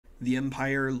The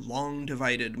empire long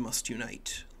divided must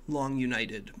unite, long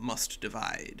united must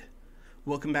divide.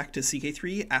 Welcome back to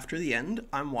CK3 After the End.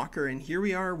 I'm Walker, and here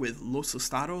we are with Los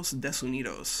Estados de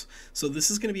Unidos. So this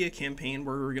is going to be a campaign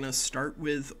where we're going to start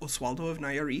with Oswaldo of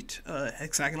Nayarit, a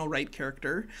Hexagonal Rite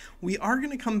character. We are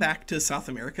going to come back to South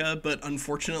America, but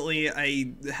unfortunately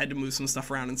I had to move some stuff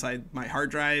around inside my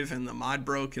hard drive, and the mod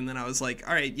broke, and then I was like,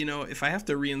 alright, you know, if I have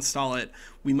to reinstall it,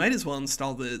 we might as well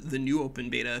install the new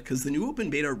open beta, because the new open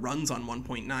beta runs on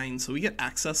 1.9, so we get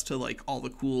access to like all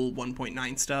the cool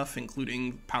 1.9 stuff,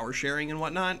 including power sharing and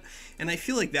whatnot, and I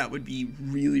feel like that would be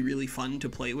really fun to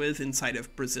play with inside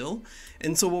of Brazil.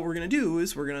 And so what we're going to do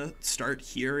is we're going to start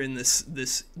here in this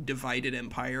divided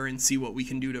empire and see what we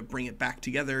can do to bring it back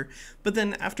together. But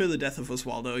then after the death of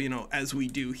Oswaldo, you know, as we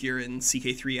do here in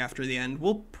CK3 After the End,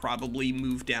 we'll probably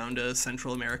move down to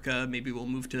Central America, maybe we'll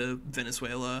move to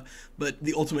Venezuela, but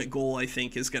the ultimate goal, I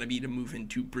think, is going to be to move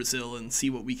into Brazil and see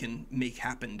what we can make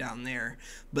happen down there.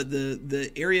 But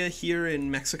the area here in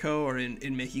Mexico, or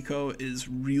in Mexico, is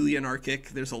really anarchic.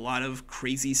 There's a lot of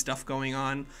crazy stuff going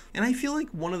on, and I feel like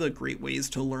one of the great ways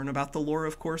to learn about the lore,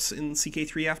 of course, in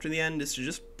CK3 After the End is to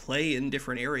just play in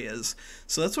different areas.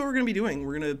 So that's what we're going to be doing.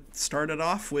 We're going to start it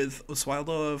off with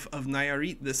Oswaldo of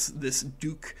Nayarit, this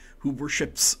duke who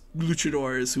worships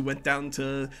Luchadores, who went down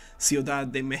to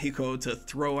Ciudad de Mexico to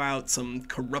throw out some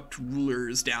corrupt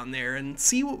rulers down there and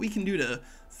see what we can do to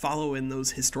follow in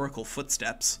those historical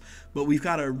footsteps. But we've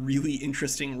got a really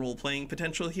interesting role-playing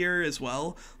potential here as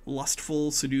well.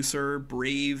 Lustful, seducer,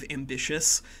 brave,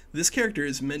 ambitious. This character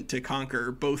is meant to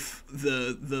conquer both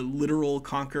the literal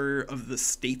conquer of the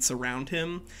states around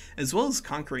him, as well as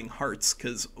conquering hearts,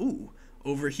 because, ooh,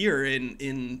 over here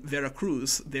in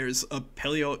Veracruz, there's a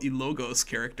Peleo y Logos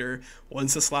character,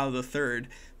 Wenceslao III.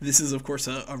 This is, of course,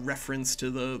 a reference to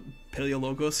the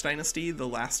Paleologos dynasty, the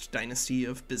last dynasty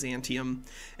of Byzantium.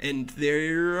 And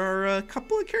there are a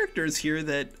couple of characters here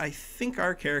that I think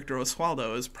our character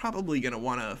Oswaldo is probably going to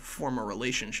want to form a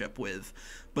relationship with.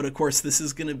 But of course, this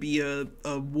is going to be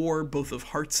a war both of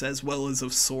hearts as well as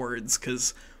of swords,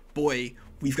 because, boy,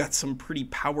 we've got some pretty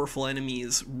powerful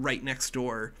enemies right next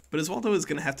door. But Oswaldo is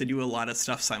going to have to do a lot of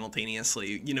stuff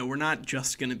simultaneously. You know, we're not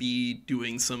just going to be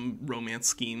doing some romance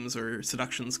schemes or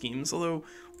seduction schemes, although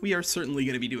we are certainly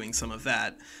going to be doing some of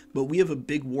that. But we have a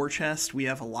big war chest, we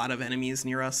have a lot of enemies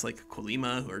near us, like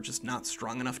Colima, who are just not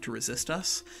strong enough to resist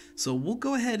us. So we'll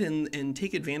go ahead and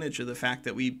take advantage of the fact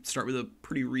that we start with a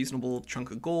pretty reasonable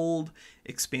chunk of gold,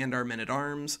 expand our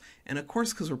men-at-arms, and of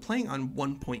course, because we're playing on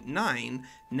 1.9,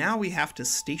 now we have to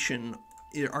station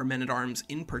our men-at-arms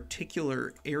in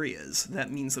particular areas.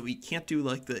 That means that we can't do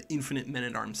like the infinite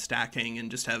men-at-arms stacking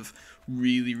and just have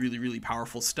really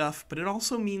powerful stuff, but it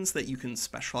also means that you can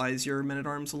specialize your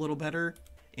men-at-arms a little better.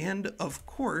 And of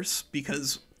course,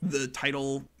 because the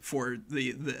title for the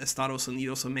Estados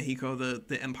Unidos of Mexico,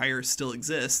 the empire, still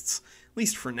exists, at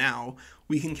least for now,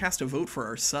 we can cast a vote for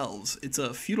ourselves. It's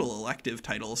a feudal elective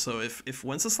title, so if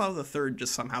Wenceslao III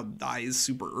just somehow dies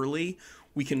super early,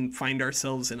 we can find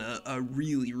ourselves in a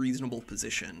really reasonable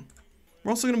position.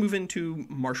 We're also going to move into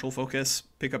martial focus,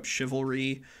 pick up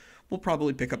chivalry, we'll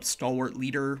probably pick up stalwart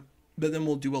leader, but then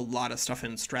we'll do a lot of stuff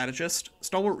in strategist.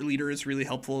 Stalwart leader is really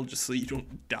helpful just so you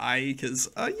don't die, because,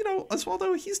 you know,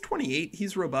 Oswaldo, he's 28,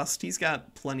 he's robust, he's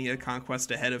got plenty of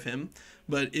conquest ahead of him,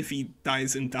 but if he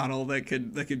dies in battle, that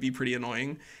could be pretty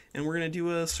annoying. And we're going to do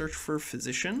a search for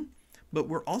physician. But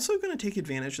we're also going to take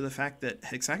advantage of the fact that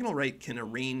Hexagonal Rite can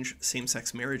arrange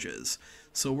same-sex marriages.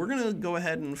 So we're going to go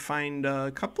ahead and find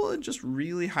a couple of just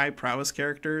really high prowess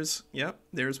characters. Yep,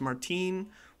 there's Martine.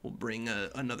 We'll bring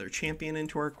another champion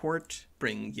into our court,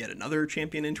 bring yet another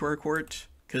champion into our court,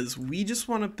 because we just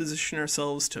want to position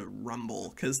ourselves to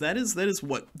rumble, because that is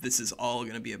what this is all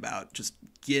going to be about, just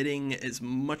getting as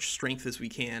much strength as we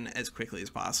can as quickly as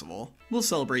possible. We'll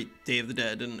celebrate Day of the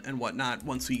Dead and whatnot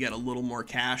once we get a little more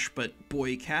cash, but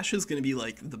boy, cash is going to be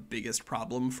like the biggest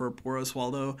problem for poor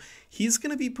Oswaldo. He's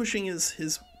going to be pushing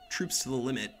his troops to the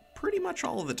limit pretty much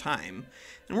all of the time.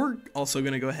 And we're also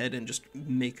going to go ahead and just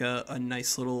make a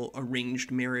nice little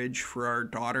arranged marriage for our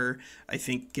daughter. I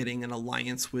think getting an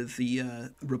alliance with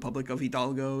the Republic of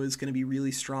Hidalgo is going to be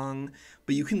really strong.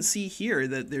 But you can see here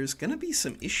that there's going to be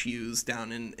some issues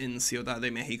down in Ciudad de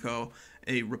Mexico.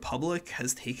 A republic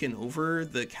has taken over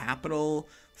the capital,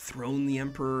 thrown the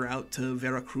emperor out to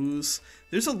Veracruz.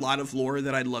 There's a lot of lore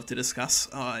that I'd love to discuss,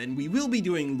 and we will be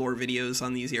doing lore videos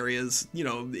on these areas, you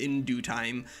know, in due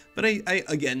time. But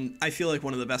again, I feel like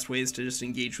one of the best ways to just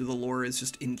engage with the lore is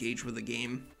just engage with the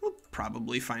game. We'll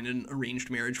probably find an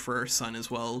arranged marriage for our son as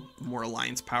well. More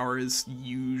alliance power is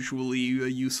usually a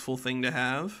useful thing to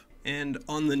have. And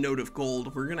on the note of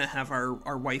gold, we're gonna have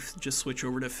our wife just switch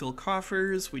over to fill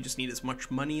coffers. We just need as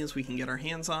much money as we can get our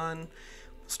hands on.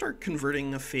 Start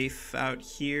converting a faith out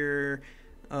here.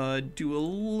 Do a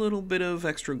little bit of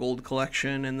extra gold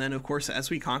collection, and then of course as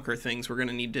we conquer things we're going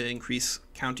to need to increase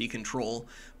county control,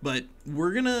 but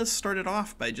we're going to start it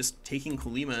off by just taking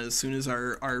Colima as soon as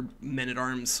our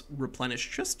men-at-arms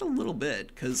replenish just a little bit,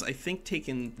 because I think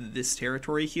taking this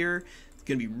territory here is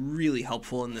going to be really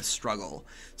helpful in this struggle.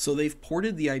 So they've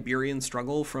ported the Iberian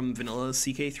struggle from vanilla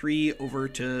CK3 over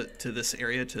to this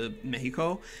area, to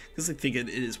Mexico, because I think it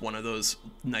is one of those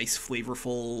nice,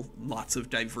 flavorful, lots of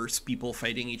diverse people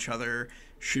fighting each other.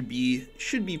 Should be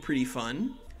pretty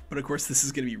fun. But of course this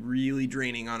is going to be really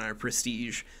draining on our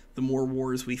prestige. The more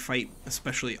wars we fight,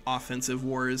 especially offensive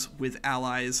wars with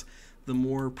allies, the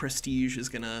more prestige is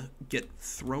going to get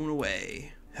thrown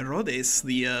away. Herodes,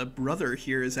 the brother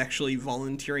here, is actually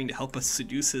volunteering to help us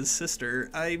seduce his sister.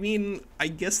 I mean, I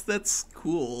guess that's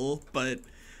cool, but,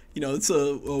 you know, it's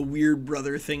a weird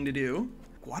brother thing to do.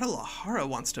 Guadalajara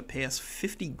wants to pay us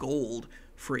 50 gold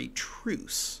for a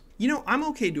truce. You know, I'm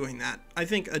okay doing that. I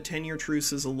think a 10-year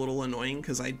truce is a little annoying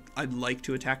because I'd like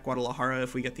to attack Guadalajara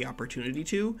if we get the opportunity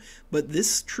to, but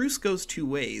this truce goes two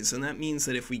ways, and that means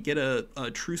that if we get a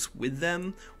truce with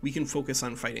them, we can focus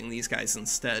on fighting these guys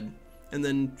instead, and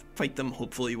then fight them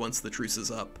hopefully once the truce is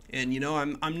up. And you know,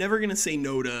 I'm never gonna say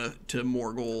no to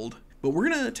more gold, but we're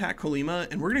gonna attack Colima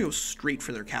and we're gonna go straight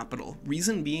for their capital.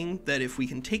 Reason being that if we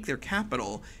can take their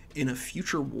capital in a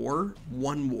future war,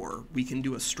 one war, we can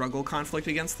do a struggle conflict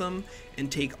against them and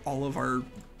take all of our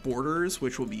borders,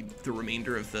 which will be the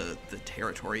remainder of the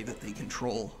territory that they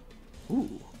control.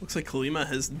 Ooh, looks like Colima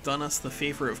has done us the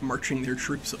favor of marching their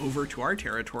troops over to our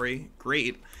territory.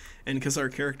 Great. And because our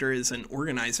character is an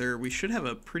organizer, we should have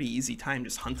a pretty easy time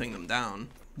just hunting them down.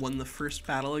 Won the first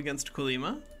battle against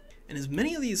Colima. And as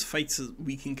many of these fights as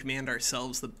we can command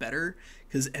ourselves, the better,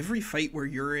 because every fight where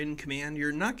you're in command,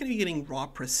 you're not going to be getting raw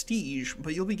prestige,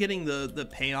 but you'll be getting the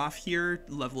payoff here,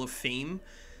 level of fame.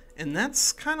 And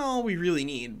that's kind of all we really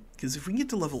need, because if we can get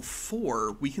to level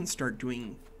 4, we can start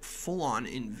doing full-on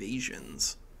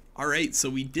invasions. Alright, so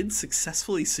we did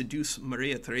successfully seduce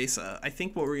Maria Teresa. I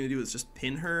think what we're going to do is just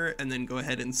pin her and then go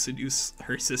ahead and seduce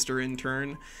her sister in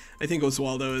turn. I think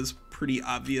Oswaldo is pretty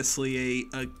obviously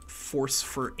a force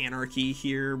for anarchy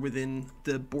here within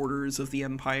the borders of the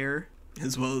Empire,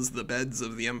 as well as the beds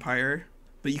of the Empire.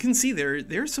 But you can see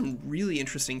there's some really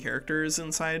interesting characters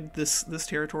inside this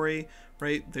territory,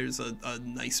 right? There's a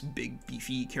nice big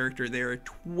beefy character there,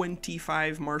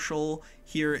 25 marshal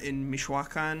here in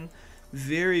Michoacan.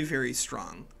 Very, very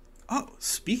strong. Oh,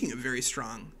 speaking of very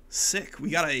strong, sick. We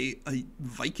got a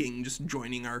Viking just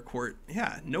joining our court.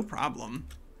 Yeah, no problem.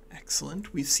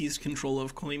 Excellent. We've seized control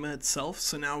of Colima itself,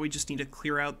 so now we just need to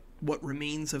clear out what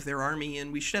remains of their army,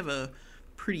 and we should have a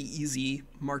pretty easy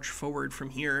march forward from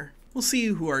here. We'll see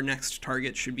who our next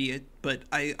target should be, but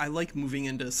I like moving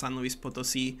into San Luis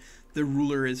Potosi. The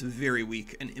ruler is very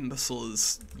weak, and imbecile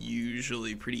is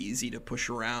usually pretty easy to push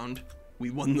around. We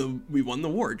won the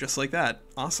war just like that.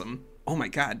 Awesome. Oh my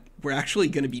god, we're actually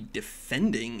going to be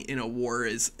defending in a war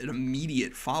as an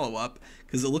immediate follow-up,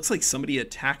 because it looks like somebody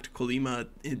attacked Colima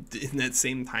in that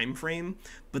same time frame,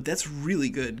 but that's really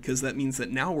good because that means that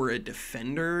now we're a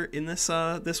defender in this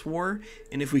this war,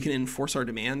 and if we can enforce our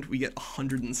demand, we get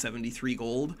 173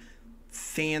 gold.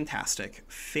 Fantastic,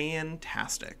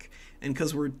 fantastic. And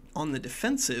because we're on the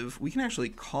defensive, we can actually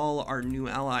call our new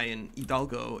ally in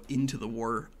Hidalgo into the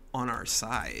war on our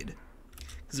side.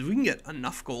 Because if we can get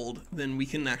enough gold, then we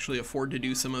can actually afford to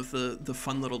do some of the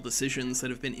fun little decisions that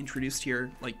have been introduced here,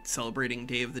 like celebrating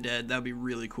Day of the Dead. That would be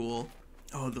really cool.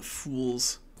 Oh, the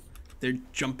fools. They're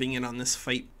jumping in on this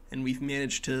fight, and we've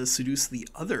managed to seduce the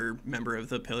other member of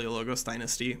the Paleologos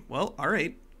dynasty. Well,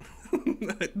 alright.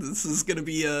 This is going to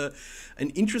be an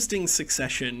interesting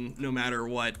succession no matter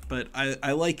what, but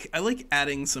I like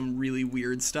adding some really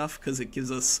weird stuff because it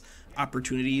gives us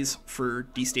opportunities for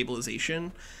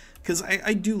destabilization, because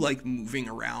I do like moving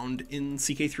around in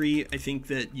CK3. I think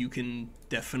that you can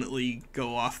definitely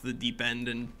go off the deep end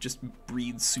and just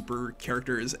breed super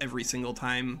characters every single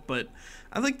time, but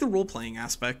I like the role-playing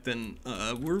aspect, and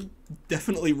we're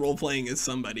definitely role-playing as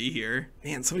somebody here.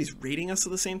 Man, somebody's raiding us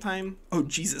at the same time? Oh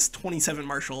Jesus, 27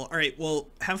 marshal. Alright, well,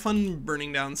 have fun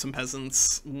burning down some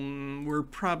peasants. We're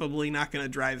probably not gonna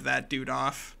drive that dude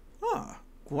off. Ah.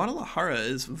 Guadalajara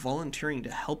is volunteering to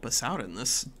help us out in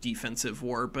this defensive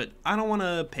war, but I don't want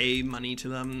to pay money to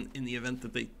them in the event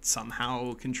that they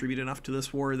somehow contribute enough to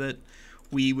this war that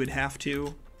we would have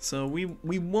to. So we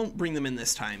won't bring them in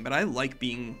this time, but I like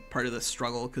being part of this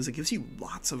struggle because it gives you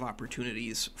lots of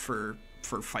opportunities for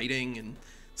fighting and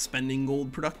spending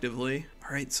gold productively.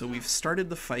 All right, so we've started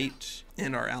the fight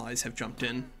and our allies have jumped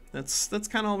in. That's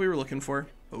kind of all we were looking for.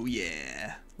 Oh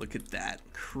yeah, look at that.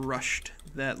 Crushed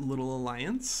that little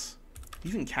alliance.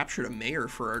 Even captured a mayor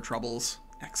for our troubles.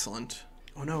 Excellent.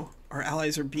 Oh no, our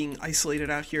allies are being isolated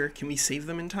out here. Can we save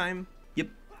them in time? Yep,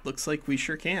 looks like we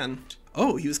sure can.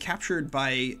 Oh, he was captured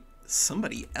by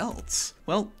somebody else.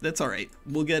 Well, that's all right.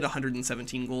 We'll get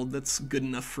 117 gold. That's good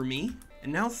enough for me.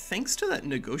 And now, thanks to that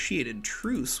negotiated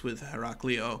truce with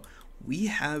Heraclio, we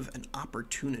have an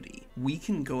opportunity. We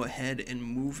can go ahead and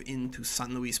move into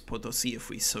San Luis Potosi if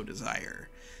we so desire.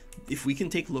 If we can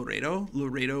take Laredo,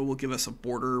 Laredo will give us a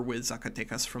border with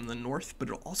Zacatecas from the north, but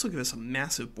it'll also give us a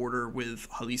massive border with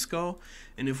Jalisco.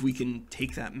 And if we can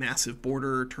take that massive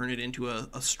border, turn it into a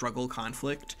struggle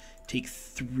conflict, take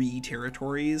 3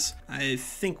 territories, I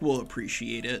think we'll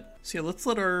appreciate it. So yeah, let's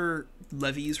let our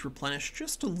levies replenish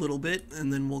just a little bit,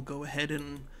 and then we'll go ahead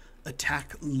and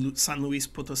attack San Luis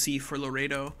Potosi for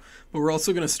Laredo. But we're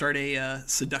also going to start a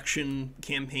seduction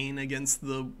campaign against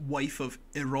the wife of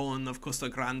Heron of Costa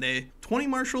Grande. 20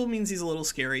 martial means he's a little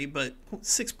scary, but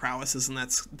 6 prowess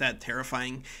isn't that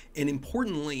terrifying. And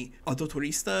importantly,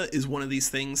 Autoturista is one of these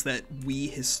things that we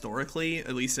historically,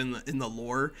 at least in the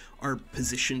lore, are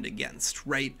positioned against,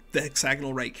 right? The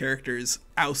Hexagonal Rite characters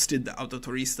ousted the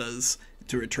Autoturistas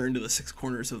to return to the 6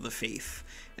 corners of the faith.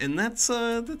 And that's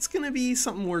gonna be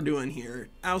something we're doing here.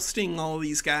 Ousting all of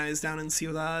these guys down in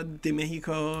Ciudad de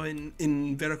Mexico and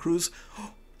in Veracruz.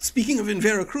 Speaking of in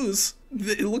Veracruz,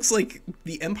 it looks like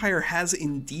the empire has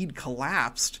indeed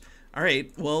collapsed. All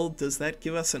right, well, does that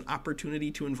give us an opportunity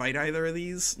to invite either of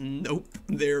these? Nope,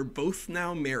 they're both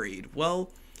now married. Well,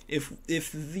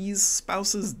 if these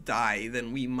spouses die,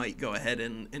 then we might go ahead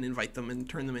and invite them and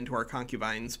turn them into our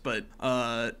concubines, but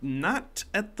not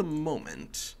at the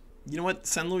moment. You know what?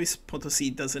 San Luis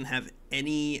Potosi doesn't have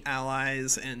any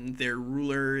allies and their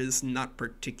ruler is not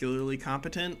particularly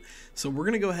competent. So we're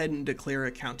going to go ahead and declare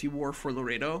a county war for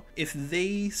Laredo. If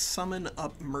they summon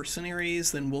up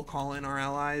mercenaries, then we'll call in our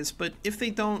allies. But if they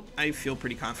don't, I feel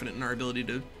pretty confident in our ability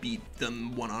to beat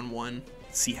them one-on-one.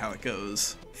 See how it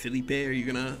goes. Felipe, are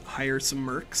you going to hire some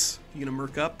mercs? You going to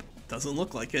merc up? Doesn't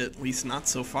look like it, at least not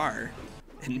so far.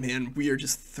 And man, we are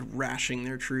just thrashing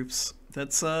their troops.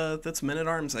 That's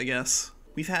men-at-arms, I guess.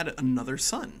 We've had another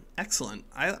son. Excellent.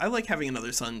 I like having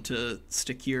another son to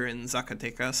stick here in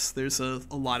Zacatecas. There's a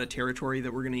lot of territory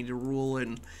that we're going to need to rule,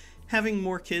 and having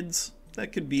more kids,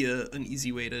 that could be an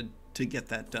easy way to get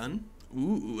that done.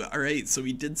 Ooh, all right, so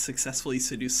we did successfully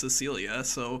seduce Cecilia,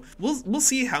 so we'll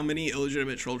see how many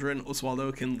illegitimate children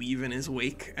Oswaldo can leave in his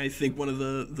wake. I think one of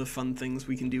the fun things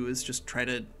we can do is just try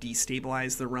to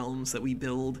destabilize the realms that we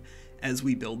build as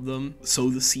we build them, sow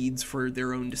the seeds for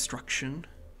their own destruction.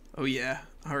 Oh yeah,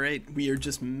 all right, we are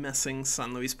just messing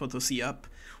San Luis Potosi up.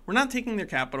 We're not taking their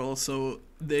capital, so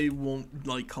they won't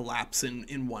like collapse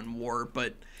in one war,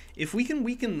 but if we can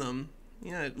weaken them,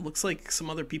 yeah, it looks like some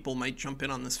other people might jump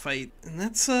in on this fight. And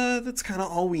that's kind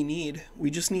of all we need. We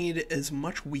just need as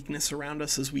much weakness around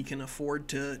us as we can afford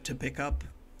to pick up.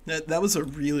 That was a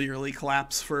really early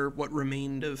collapse for what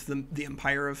remained of the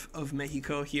Empire of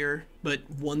Mexico here, but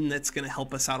one that's going to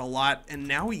help us out a lot. And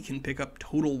now we can pick up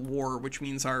total war, which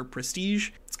means our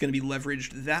prestige is going to be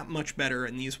leveraged that much better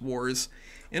in these wars.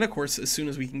 And of course, as soon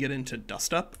as we can get into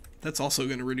Dust Up, that's also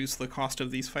going to reduce the cost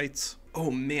of these fights. Oh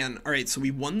man, all right, so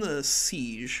we won the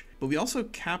siege, but we also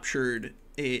captured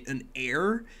an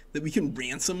heir that we can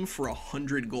ransom for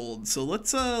 100 gold. So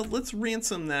let's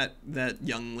ransom that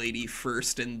young lady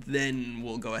first, and then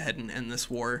we'll go ahead and end this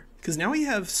war. Because now we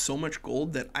have so much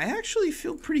gold that I actually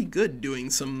feel pretty good doing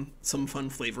some fun,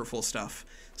 flavorful stuff.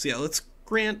 So yeah, let's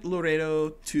grant Laredo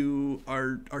to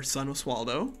our son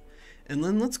Oswaldo, and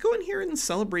then let's go in here and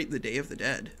celebrate the Day of the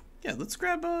Dead. Yeah, let's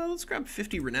grab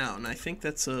 50 renown. I think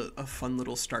that's a fun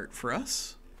little start for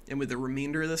us. And with the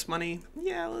remainder of this money,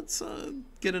 yeah, let's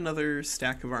get another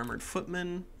stack of armored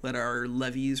footmen. Let our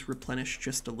levies replenish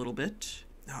just a little bit.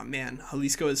 Oh man,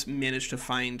 Jalisco has managed to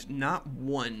find not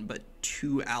 1, but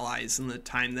 2 allies in the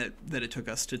time that it took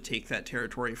us to take that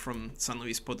territory from San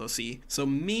Luis Potosi. So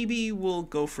maybe we'll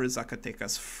go for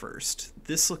Zacatecas first.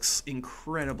 This looks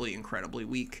incredibly, incredibly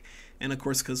weak. And of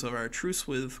course, because of our truce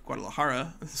with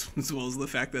Guadalajara, as well as the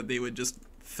fact that they would just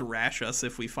thrash us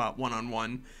if we fought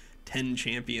one-on-one, 10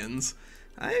 champions,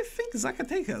 I think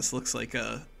Zacatecas looks like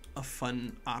a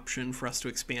fun option for us to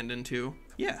expand into.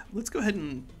 Yeah, let's go ahead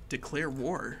and declare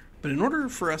war. But in order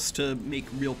for us to make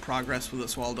real progress with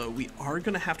Oswaldo, we are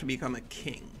going to have to become a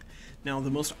king. Now,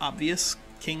 the most obvious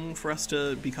king for us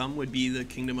to become would be the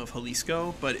Kingdom of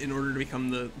Jalisco, but in order to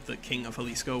become the King of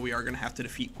Jalisco, we are going to have to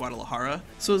defeat Guadalajara.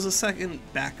 So as a second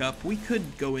backup, we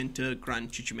could go into Gran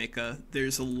Chichimeca.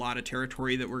 There's a lot of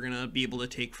territory that we're going to be able to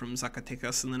take from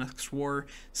Zacatecas in the next war,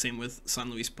 same with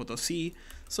San Luis Potosí.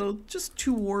 So just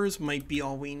 2 wars might be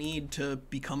all we need to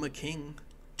become a king.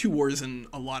 2 wars and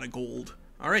a lot of gold.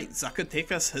 Alright,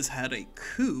 Zacatecas has had a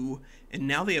coup, and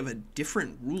now they have a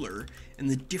different ruler, and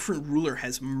the different ruler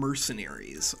has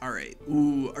mercenaries.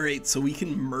 Alright, so we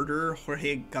can murder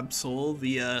Jorge Gabsol,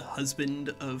 the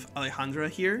husband of Alejandra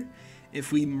here.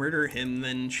 If we murder him,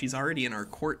 then she's already in our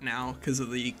court now because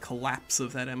of the collapse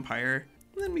of that empire.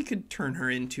 And then we could turn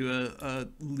her into a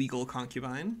legal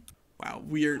concubine. Wow,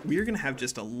 we're gonna have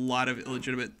just a lot of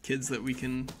illegitimate kids that we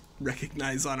can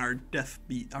recognize on our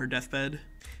deathbed.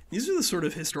 These are the sort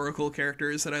of historical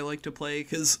characters that I like to play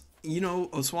because, you know,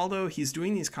 Oswaldo, he's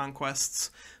doing these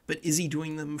conquests, but is he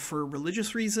doing them for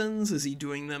religious reasons? Is he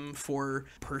doing them for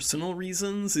personal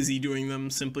reasons? Is he doing them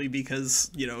simply because,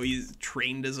 you know, he's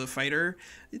trained as a fighter?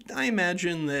 I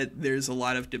imagine that there's a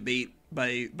lot of debate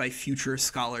by future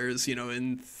scholars, you know,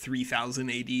 in 3000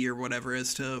 AD or whatever,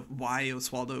 as to why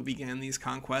Oswaldo began these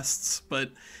conquests,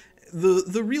 but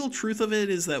the real truth of it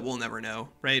is that we'll never know,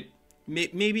 right?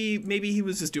 Maybe he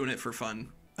was just doing it for fun.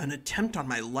 An attempt on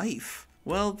my life.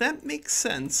 Well, that makes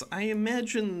sense. I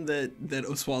imagine that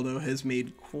Oswaldo has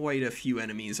made quite a few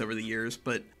enemies over the years,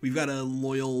 but we've got a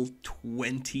loyal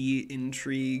 20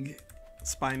 intrigue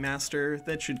spy master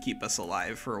that should keep us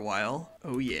alive for a while.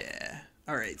 Oh yeah.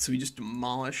 Alright, so we just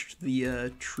demolished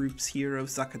the troops here of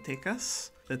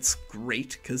Zacatecas. That's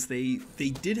great, because they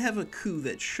did have a coup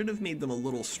that should have made them a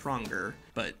little stronger,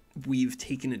 but we've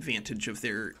taken advantage of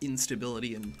their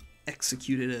instability and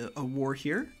executed a war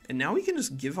here. And now we can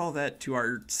just give all that to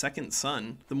our second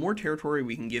son. The more territory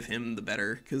we can give him, the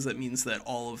better, because that means that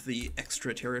all of the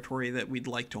extra territory that we'd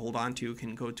like to hold on to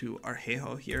can go to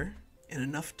Arjejo here. And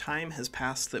enough time has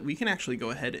passed that we can actually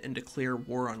go ahead and declare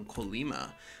war on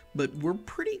Colima. But we're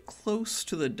pretty close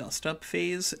to the dust-up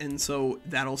phase, and so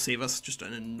that'll save us just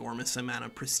an enormous amount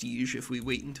of prestige if we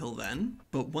wait until then.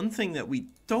 But one thing that we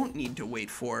don't need to wait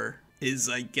for is,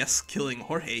 I guess, killing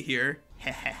Jorge here.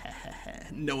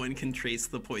 No one can trace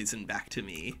the poison back to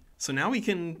me. So now we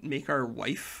can make our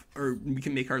wife, or we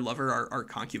can make our lover our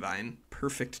concubine.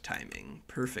 Perfect timing.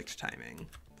 Perfect timing.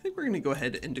 I think we're going to go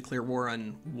ahead and declare war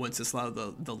on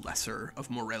Wenceslao the Lesser of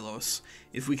Morelos.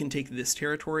 If we can take this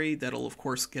territory, that'll of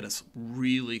course get us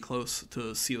really close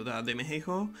to Ciudad de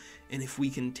Mexico, and if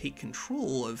we can take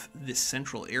control of this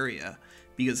central area,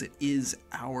 because it is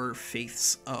our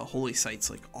faith's holy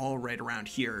sites, like all right around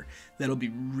here, that'll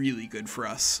be really good for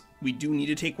us. We do need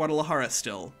to take Guadalajara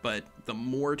still, but the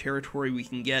more territory we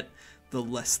can get, the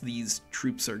less these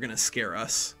troops are going to scare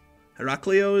us.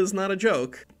 Heraclio is not a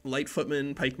joke. Light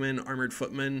footmen, pikemen, armored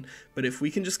footmen, but if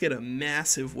we can just get a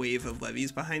massive wave of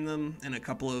levies behind them and a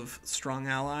couple of strong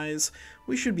allies,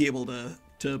 we should be able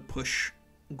to push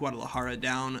Guadalajara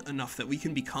down enough that we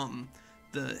can become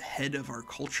the head of our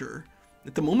culture.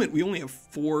 At the moment, we only have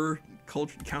 4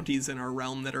 counties in our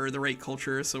realm that are the right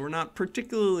culture, so we're not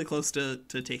particularly close to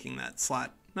taking that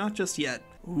slot. Not just yet.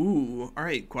 Ooh,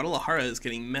 alright, Guadalajara is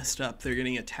getting messed up. They're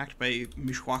getting attacked by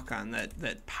Michoacan,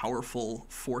 that powerful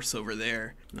force over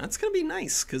there. And that's gonna be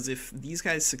nice, because if these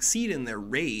guys succeed in their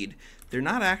raid, they're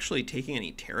not actually taking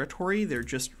any territory, they're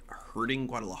just hurting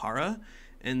Guadalajara.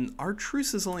 And our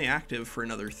truce is only active for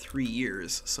another 3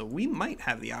 years, so we might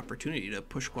have the opportunity to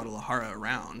push Guadalajara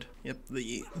around. Yep,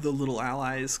 the little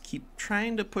allies keep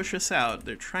trying to push us out.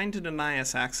 They're trying to deny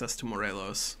us access to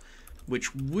Morelos,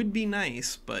 which would be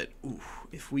nice, but ooh,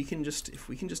 if we can just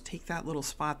take that little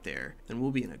spot there, then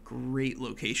we'll be in a great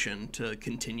location to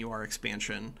continue our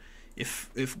expansion.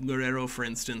 If Guerrero, for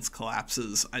instance,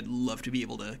 collapses, I'd love to be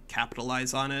able to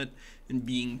capitalize on it, and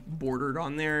being bordered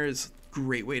on there is a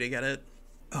great way to get it.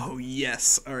 Oh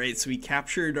yes, alright, so we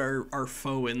captured our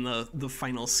foe in the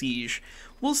final siege.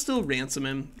 We'll still ransom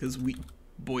him, because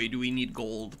boy do we need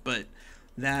gold, but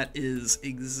that is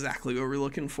exactly what we're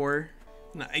looking for.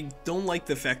 I don't like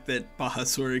the fact that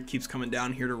Bahasur keeps coming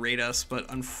down here to raid us, but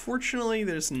unfortunately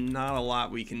there's not a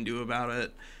lot we can do about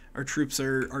it. Our troops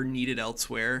are needed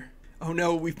elsewhere. Oh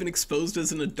no, we've been exposed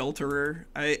as an adulterer.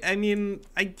 I mean,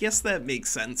 I guess that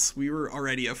makes sense. We were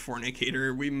already a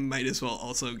fornicator. We might as well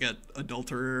also get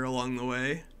adulterer along the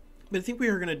way. But I think we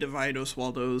are going to divide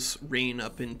Oswaldo's reign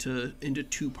up into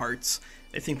 2 parts.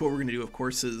 I think what we're going to do, of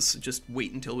course, is just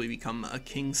wait until we become a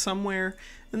king somewhere,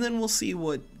 and then we'll see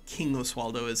what King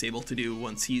Oswaldo is able to do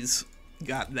once he's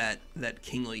got that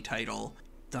kingly title.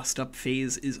 Dust up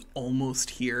phase is almost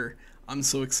here. I'm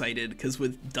so excited, because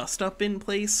with Dust Up in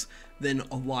place, then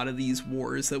a lot of these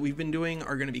wars that we've been doing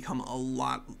are going to become a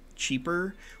lot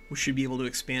cheaper. We should be able to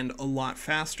expand a lot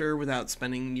faster without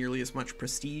spending nearly as much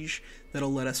prestige.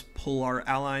 That'll let us pull our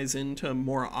allies into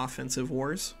more offensive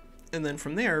wars. And then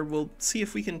from there, we'll see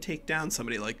if we can take down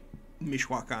somebody like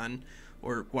Michoacan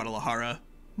or Guadalajara.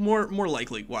 More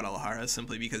likely Guadalajara,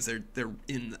 simply because they're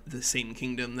in the same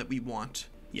kingdom that we want.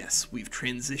 Yes, we've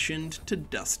transitioned to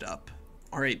Dust Up.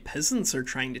 Alright, peasants are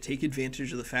trying to take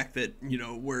advantage of the fact that, you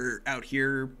know, we're out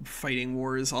here fighting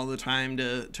wars all the time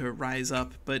to rise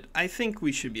up, but I think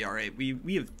we should be alright.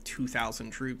 We have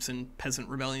 2,000 troops, and peasant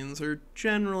rebellions are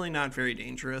generally not very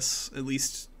dangerous, at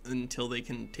least until they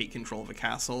can take control of a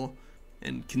castle.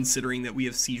 And considering that we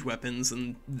have siege weapons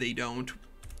and they don't,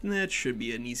 that should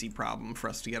be an easy problem for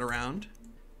us to get around.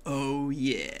 Oh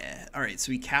yeah. Alright,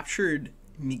 so we captured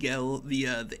Miguel, the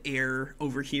heir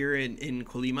over here in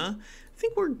Colima. I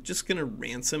think we're just gonna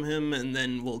ransom him, and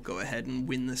then we'll go ahead and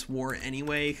win this war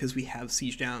anyway, because we have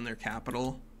sieged down their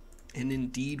capital. And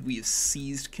indeed, we have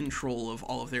seized control of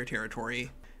all of their territory.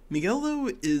 Miguel,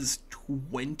 though, is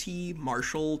 20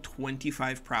 martial,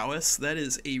 25 prowess. That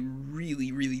is a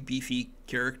really, really beefy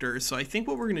character. So I think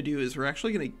what we're gonna do is we're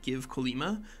actually gonna give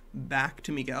Colima back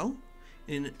to Miguel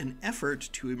in an effort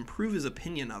to improve his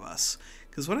opinion of us.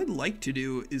 Because what I'd like to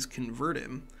do is convert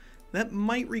him. That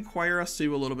might require us to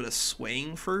do a little bit of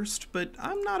swaying first, but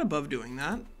I'm not above doing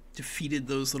that. Defeated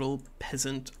those little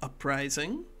peasant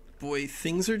uprising. Boy,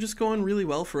 things are just going really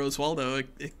well for Oswaldo,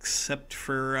 except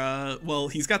for, well,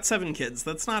 he's got 7 kids.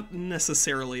 That's not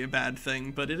necessarily a bad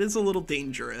thing, but it is a little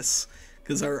dangerous,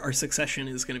 because our succession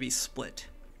is going to be split.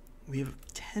 We have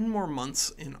 10 more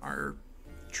months in our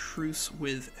truce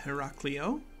with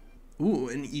Heraclio. Ooh,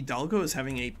 and Hidalgo is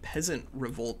having a peasant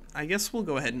revolt. I guess we'll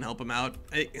go ahead and help him out.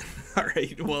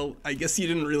 Alright, well, I guess you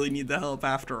didn't really need the help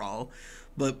after all.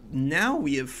 But now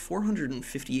we have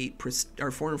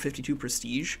 452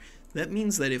 prestige. That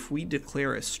means that if we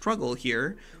declare a struggle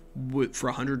here for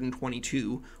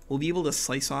 122, we'll be able to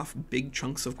slice off big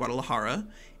chunks of Guadalajara.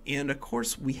 And of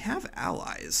course, we have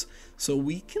allies, so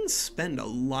we can spend a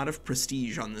lot of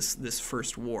prestige on this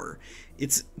first war.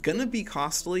 It's gonna be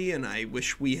costly, and I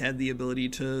wish we had the ability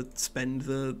to spend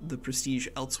the prestige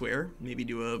elsewhere, maybe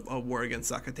do a war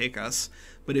against Zacatecas.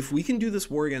 But if we can do this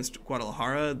war against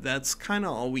Guadalajara, that's kind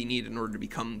of all we need in order to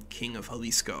become king of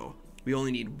Jalisco. We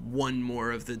only need one more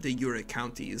of the de jure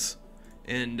counties.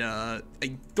 And I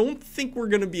don't think we're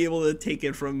gonna be able to take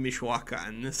it from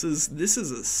Michoacan. This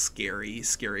is a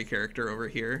scary character over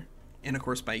here. And of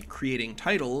course, by creating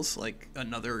titles, like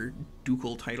another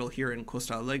ducal title here in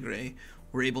Costa Alegre,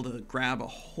 we're able to grab a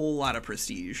whole lot of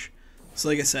prestige. So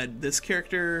like I said, this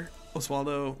character,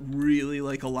 Oswaldo, really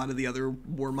like a lot of the other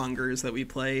warmongers that we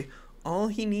play, all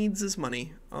he needs is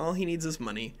money. All he needs is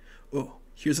money. Oh,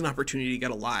 here's an opportunity to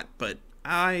get a lot, but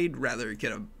I'd rather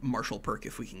get a martial perk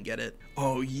if we can get it.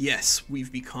 Oh yes,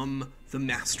 we've become the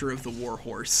master of the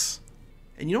warhorse.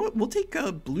 And you know what? We'll take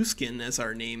Blueskin as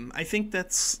our name. I think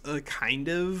that's a kind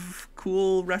of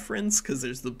cool reference, because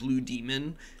there's the Blue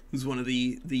Demon, who's one of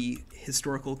the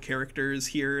historical characters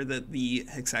here that the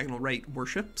Hexagonal Rite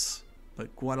worships.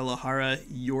 But Guadalajara,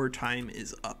 your time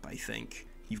is up, I think.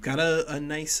 You've got a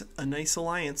nice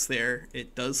alliance there.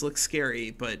 It does look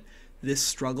scary, but this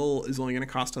struggle is only going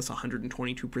to cost us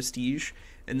 122 prestige,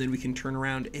 and then we can turn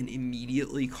around and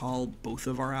immediately call both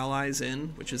of our allies in,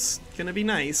 which is going to be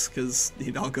nice, because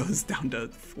Hidalgo is down to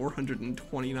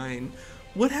 429.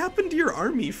 What happened to your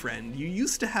army, friend? You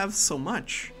used to have so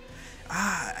much.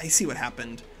 Ah, I see what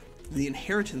happened. The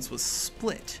inheritance was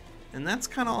split, and that's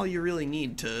kind of all you really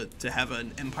need to have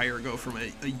an empire go from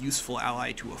a useful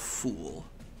ally to a fool.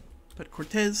 But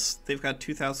Cortez, they've got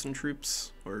 2,000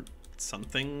 troops, or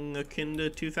something akin to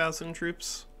 2,000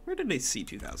 troops. Where did I see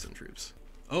 2,000 troops?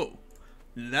 Oh,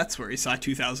 that's where he saw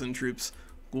 2,000 troops.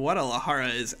 Guadalajara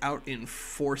is out in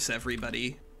force,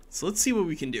 everybody. So let's see what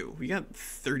we can do. We got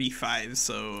 35,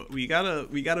 so we got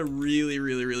a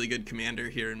really good commander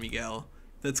here in Miguel.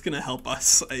 That's gonna help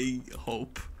us, I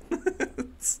hope.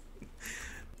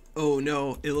 Oh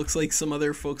no, it looks like some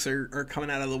other folks are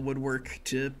coming out of the woodwork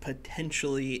to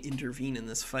potentially intervene in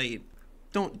this fight.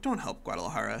 Don't help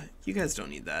Guadalajara. You guys don't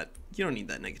need that. You don't need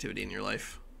that negativity in your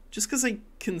life. Just because I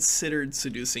considered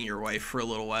seducing your wife for a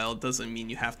little while doesn't mean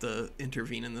you have to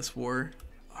intervene in this war.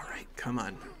 Alright, come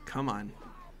on. Come on.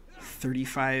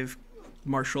 35,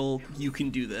 Marshal, you can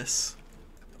do this.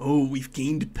 Oh, we've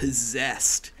gained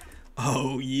possessed.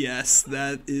 Oh yes,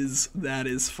 that is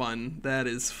fun. That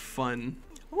is fun.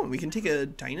 Oh, and we can take a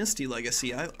dynasty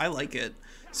legacy. I like it.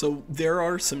 So there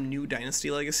are some new dynasty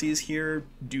legacies here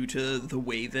due to the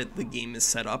way that the game is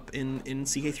set up in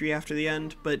CK3 After the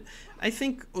End, but I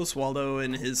think Oswaldo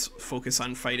and his focus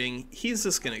on fighting, he's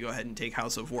just going to go ahead and take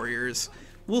House of Warriors.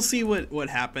 We'll see what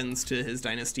happens to his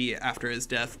dynasty after his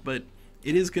death, but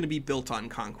it is going to be built on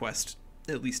conquest,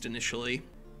 at least initially.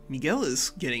 Miguel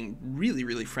is getting really,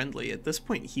 really friendly. At this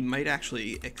point, he might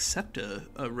actually accept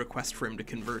a request for him to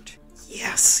convert.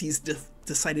 Yes, he's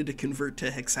decided to convert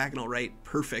to Hexagonal Rite.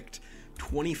 Perfect.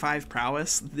 25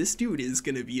 prowess. This dude is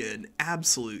going to be an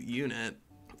absolute unit.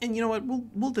 And you know what?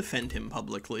 We'll defend him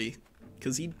publicly,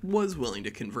 because he was willing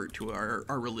to convert to our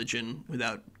religion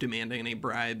without demanding any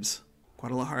bribes.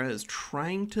 Guadalajara is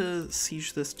trying to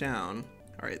siege this down.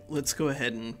 Alright, let's go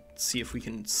ahead and see if we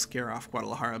can scare off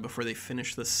Guadalajara before they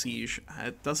finish the siege.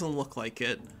 It doesn't look like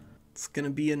it. It's gonna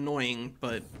be annoying,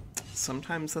 but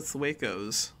sometimes that's the way it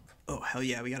goes. Oh, hell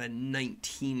yeah, we got a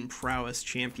 19 prowess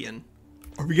champion.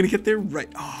 Are we gonna get there?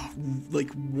 Right. Oh,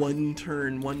 like one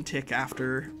turn, one tick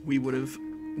after we would have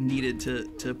needed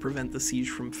to prevent the siege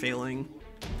from failing.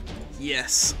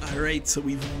 Yes. Alright, so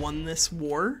we've won this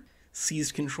war,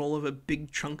 seized control of a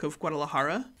big chunk of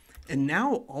Guadalajara. And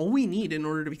now all we need in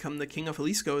order to become the king of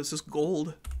Jalisco is just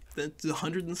gold. That's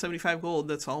 175 gold,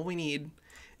 that's all we need.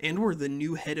 And we're the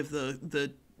new head of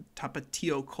the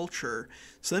Tapatio culture.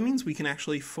 So that means we can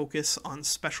actually focus on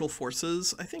special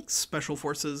forces. I think special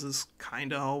forces is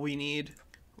kinda all we need.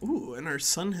 Ooh, and our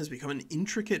son has become an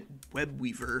intricate web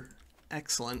weaver.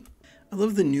 Excellent. I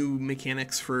love the new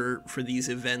mechanics for these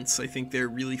events. I think they're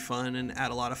really fun and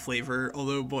add a lot of flavor.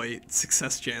 Although, boy,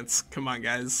 success chance. Come on,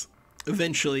 guys.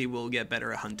 Eventually, we'll get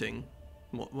better at hunting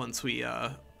once we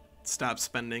stop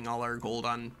spending all our gold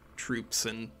on troops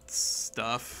and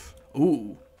stuff.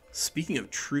 Ooh, speaking of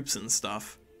troops and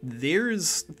stuff,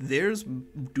 there's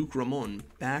Duke Ramon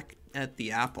back at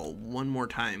the Apple one more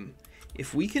time.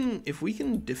 If we can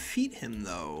defeat him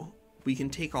though, we can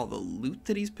take all the loot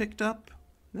that he's picked up.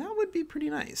 That would be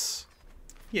pretty nice.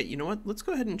 Yeah, you know what? Let's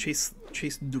go ahead and chase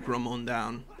Duke Ramon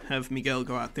down. Have Miguel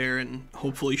go out there and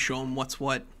hopefully show him what's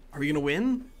what. Are we gonna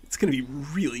win? It's gonna be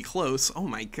really close. Oh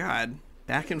my god.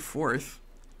 Back and forth.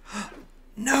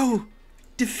 No!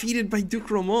 Defeated by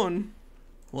Duke Ramon.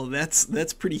 Well,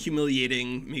 that's pretty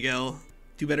humiliating, Miguel.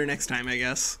 Do better next time, I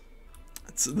guess.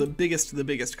 It's the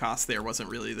biggest cost there wasn't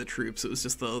really the troops, it was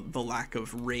just the lack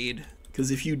of raid. Because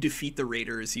if you defeat the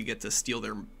raiders, you get to steal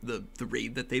the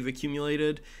raid that they've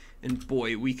accumulated. And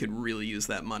boy, we could really use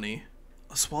that money.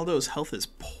 Oswaldo's health is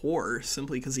poor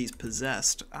simply because he's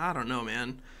possessed. I don't know,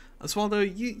 man.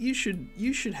 Oswaldo, you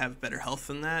should have better health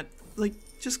than that. Like,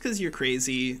 just because you're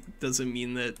crazy doesn't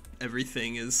mean that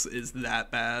everything is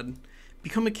that bad.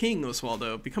 Become a king,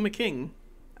 Oswaldo. Become a king.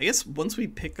 I guess once we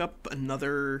pick up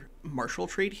another martial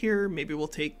trait here, maybe we'll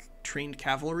take trained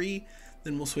cavalry,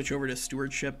 then we'll switch over to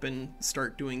stewardship and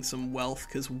start doing some wealth,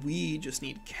 because we just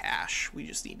need cash. We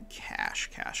just need cash,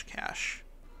 cash, cash.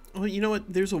 Well, you know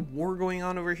what? There's a war going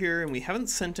on over here, and we haven't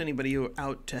sent anybody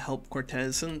out to help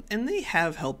Cortez, and they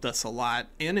have helped us a lot.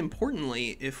 And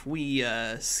importantly, if we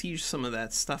siege some of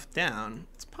that stuff down,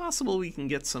 it's possible we can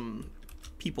get some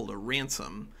people to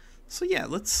ransom. So yeah,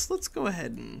 let's go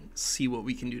ahead and see what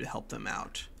we can do to help them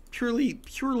out. Purely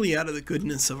out of the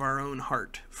goodness of our own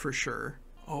heart, for sure.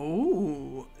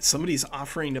 Oh, somebody's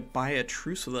offering to buy a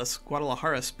truce with us,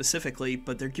 Guadalajara specifically,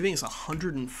 but they're giving us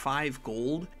 105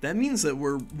 gold. That means that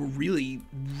we're really,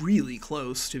 really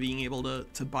close to being able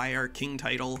to buy our king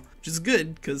title, which is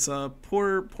good, because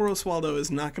poor Oswaldo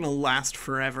is not going to last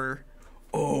forever.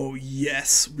 Oh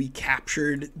yes, we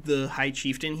captured the High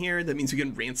Chieftain here. That means we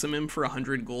can ransom him for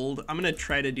 100 gold. I'm going to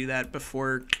try to do that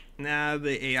before... Nah,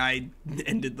 the AI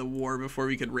ended the war before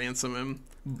we could ransom him.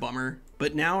 Bummer.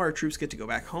 But now our troops get to go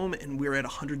back home, and we're at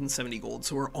 170 gold,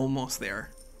 so we're almost there.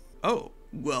 Oh,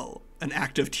 well, an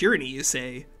act of tyranny, you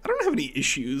say? I don't have any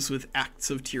issues with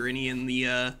acts of tyranny in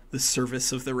the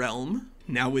service of the realm.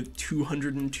 Now with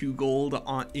 202 gold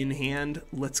in hand,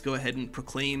 let's go ahead and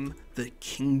proclaim the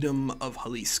Kingdom of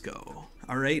Jalisco.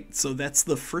 Alright, so that's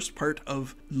the first part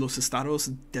of Los Estados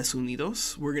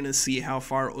Unidos. We're gonna see how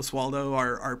far Oswaldo,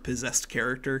 our possessed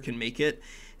character, can make it.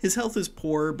 His health is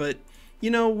poor, but you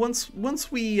know, once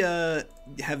we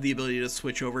have the ability to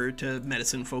switch over to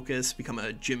medicine focus, become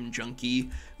a gym junkie,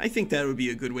 I think that would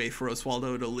be a good way for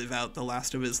Oswaldo to live out the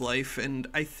last of his life, and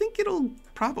I think it'll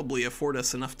probably afford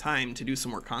us enough time to do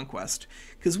some more conquest,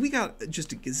 because we got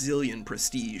just a gazillion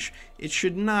prestige. It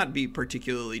should not be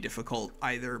particularly difficult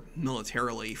either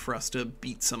militarily for us to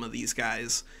beat some of these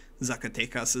guys.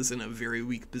 Zacatecas is in a very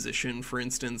weak position, for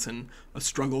instance, and a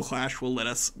struggle clash will let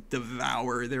us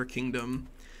devour their kingdom.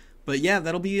 But yeah,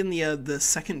 that'll be in the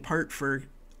second part for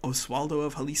Oswaldo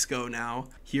of Jalisco now,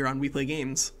 here on We Play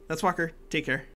Games. That's Walker. Take care.